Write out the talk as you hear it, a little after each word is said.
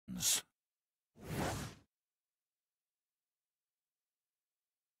Romans.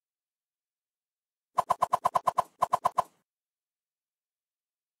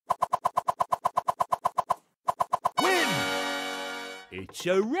 Win! It's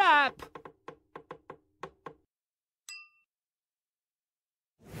a wrap.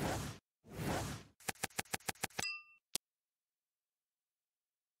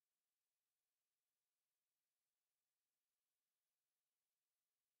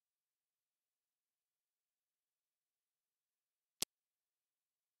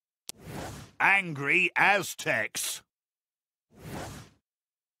 Angry Aztecs.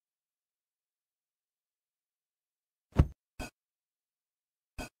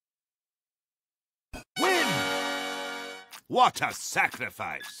 Win! What a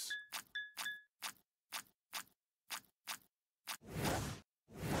sacrifice!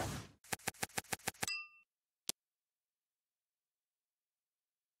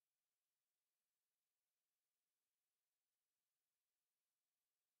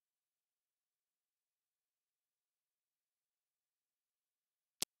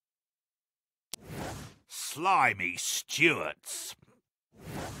 Slimy Stuarts.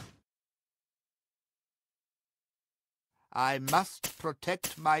 I must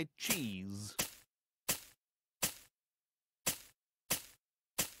protect my cheese.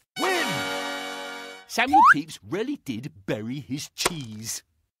 Win! Samuel Pepys really did bury his cheese.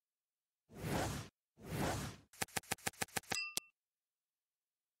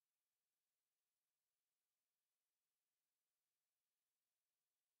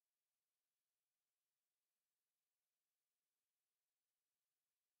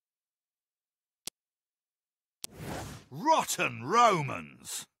 Rotten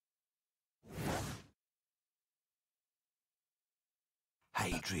Romans.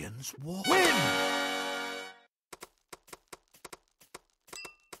 Hadrian's Wall. Win!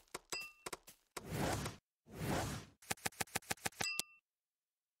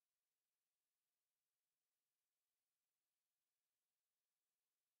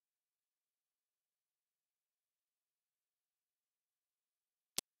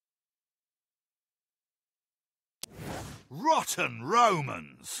 Rotten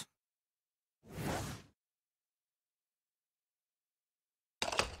Romans.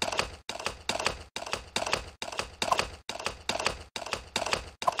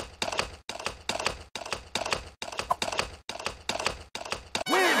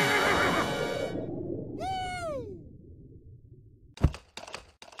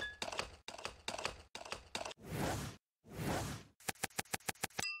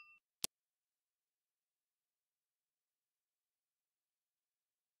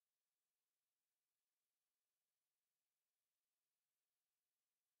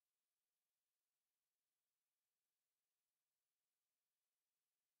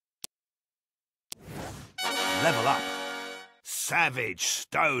 Level up. Savage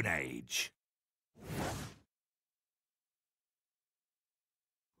Stone Age.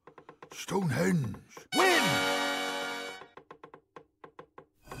 Stonehenge. Win!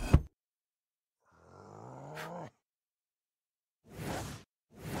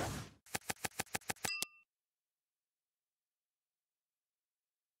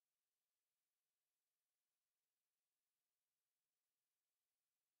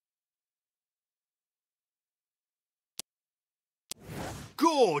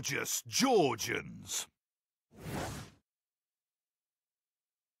 Gorgeous Georgians.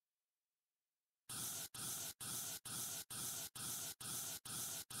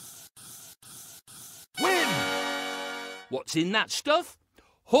 Win! What's in that stuff?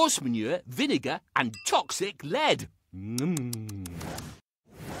 Horse manure, vinegar and toxic lead. Mm.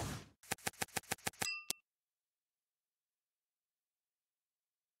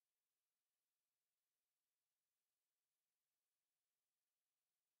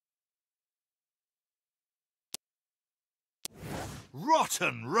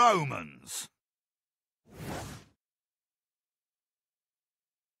 Rotten Romans.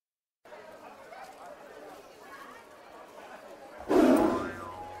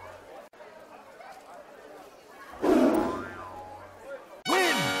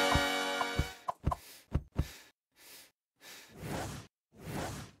 Win!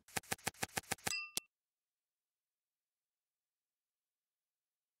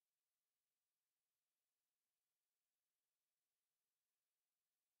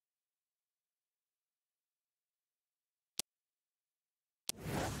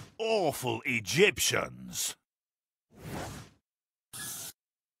 Awful Egyptians.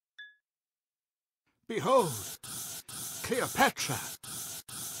 Behold, Cleopatra.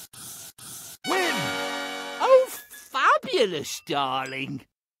 Win! Oh, fabulous, darling.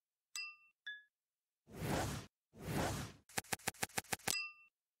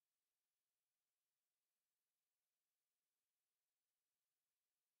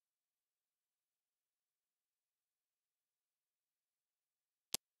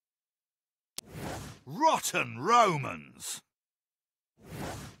 Rotten Romans!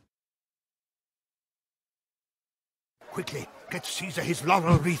 Quickly, get Caesar his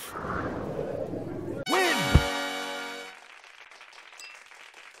laurel wreath. Win!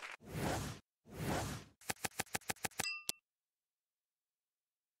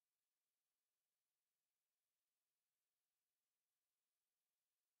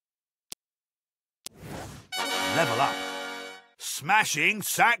 Level up. Smashing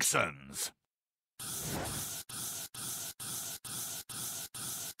Saxons.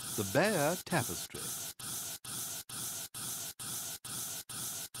 The Bear Tapestry.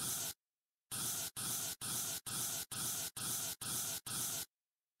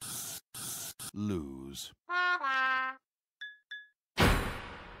 Lose.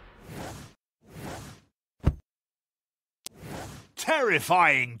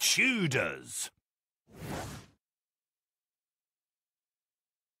 Terrifying Tudors.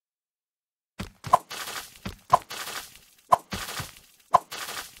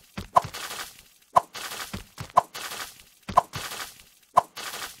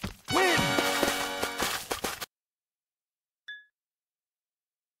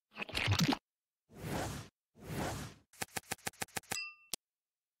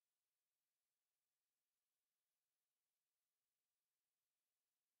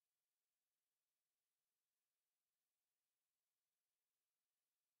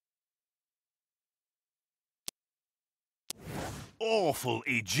 Awful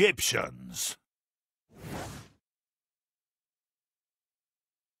Egyptians.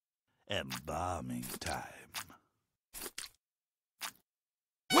 Embalming time.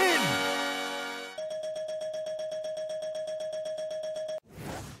 Win!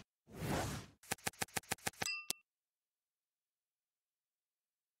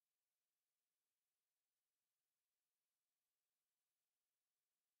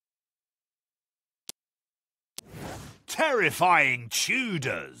 Terrifying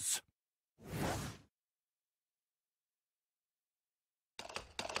Tudors.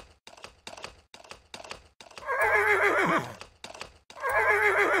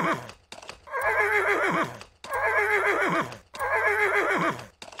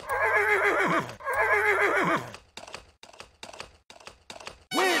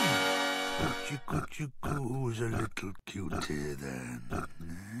 Win! Coochie coo was a little cutie then.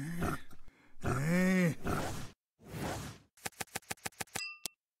 Eh?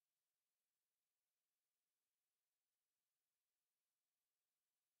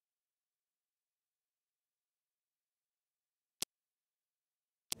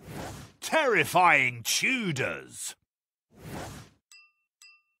 Terrifying Tudors.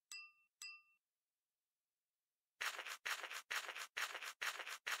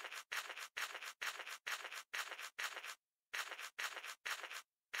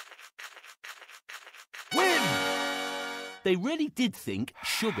 Win! They really did think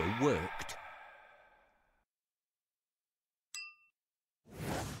sugar worked.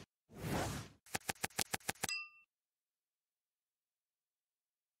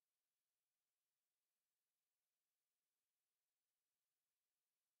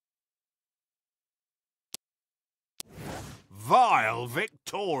 Vile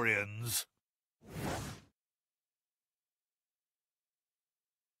Victorians.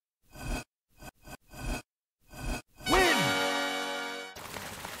 Win!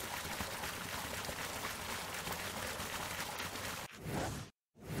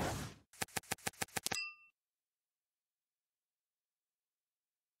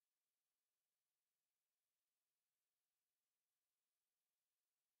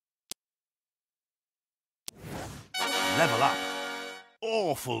 Level up.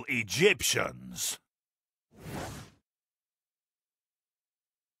 Awful Egyptians.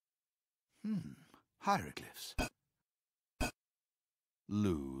 Hieroglyphs.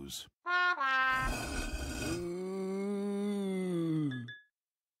 Lose.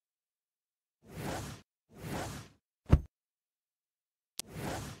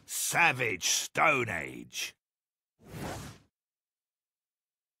 Savage Stone Age.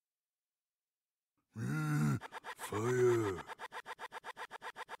 Fire.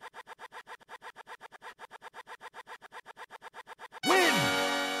 Win!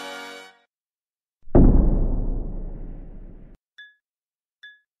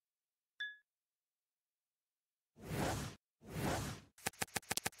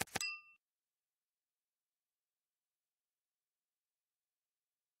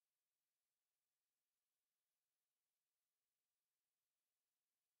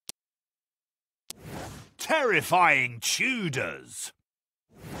 Terrifying Tudors.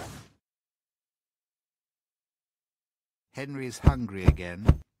 Henry's hungry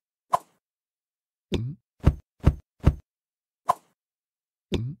again.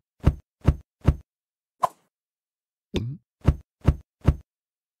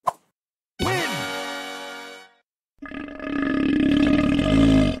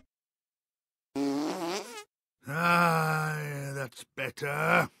 Ah, that's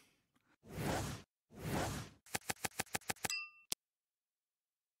better.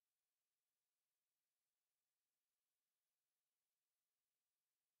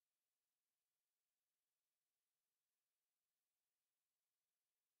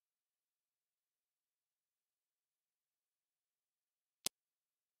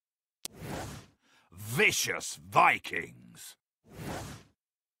 Vicious Vikings.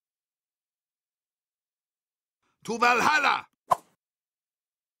 To Valhalla!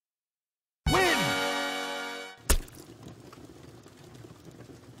 Win!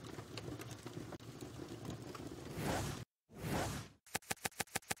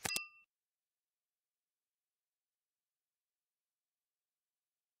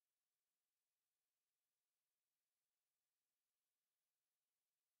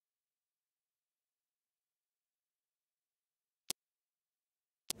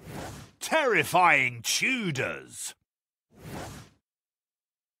 Terrifying Tudors.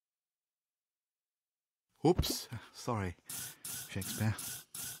 Oops, sorry, Shakespeare.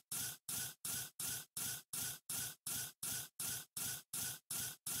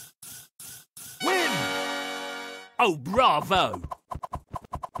 Win! Oh, bravo!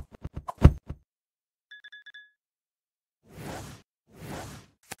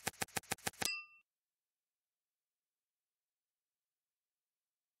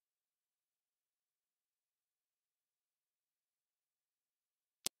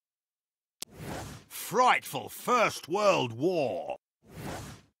 Frightful First World War.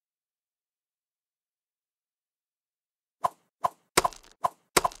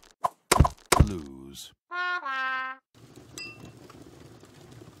 Lose.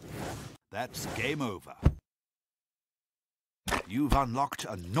 That's game over. You've unlocked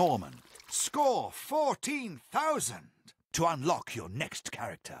a Norman. Score 14,000 to unlock your next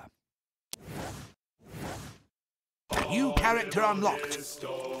character. New character unlocked.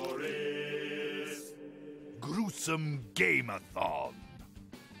 Gruesome game-a-thon.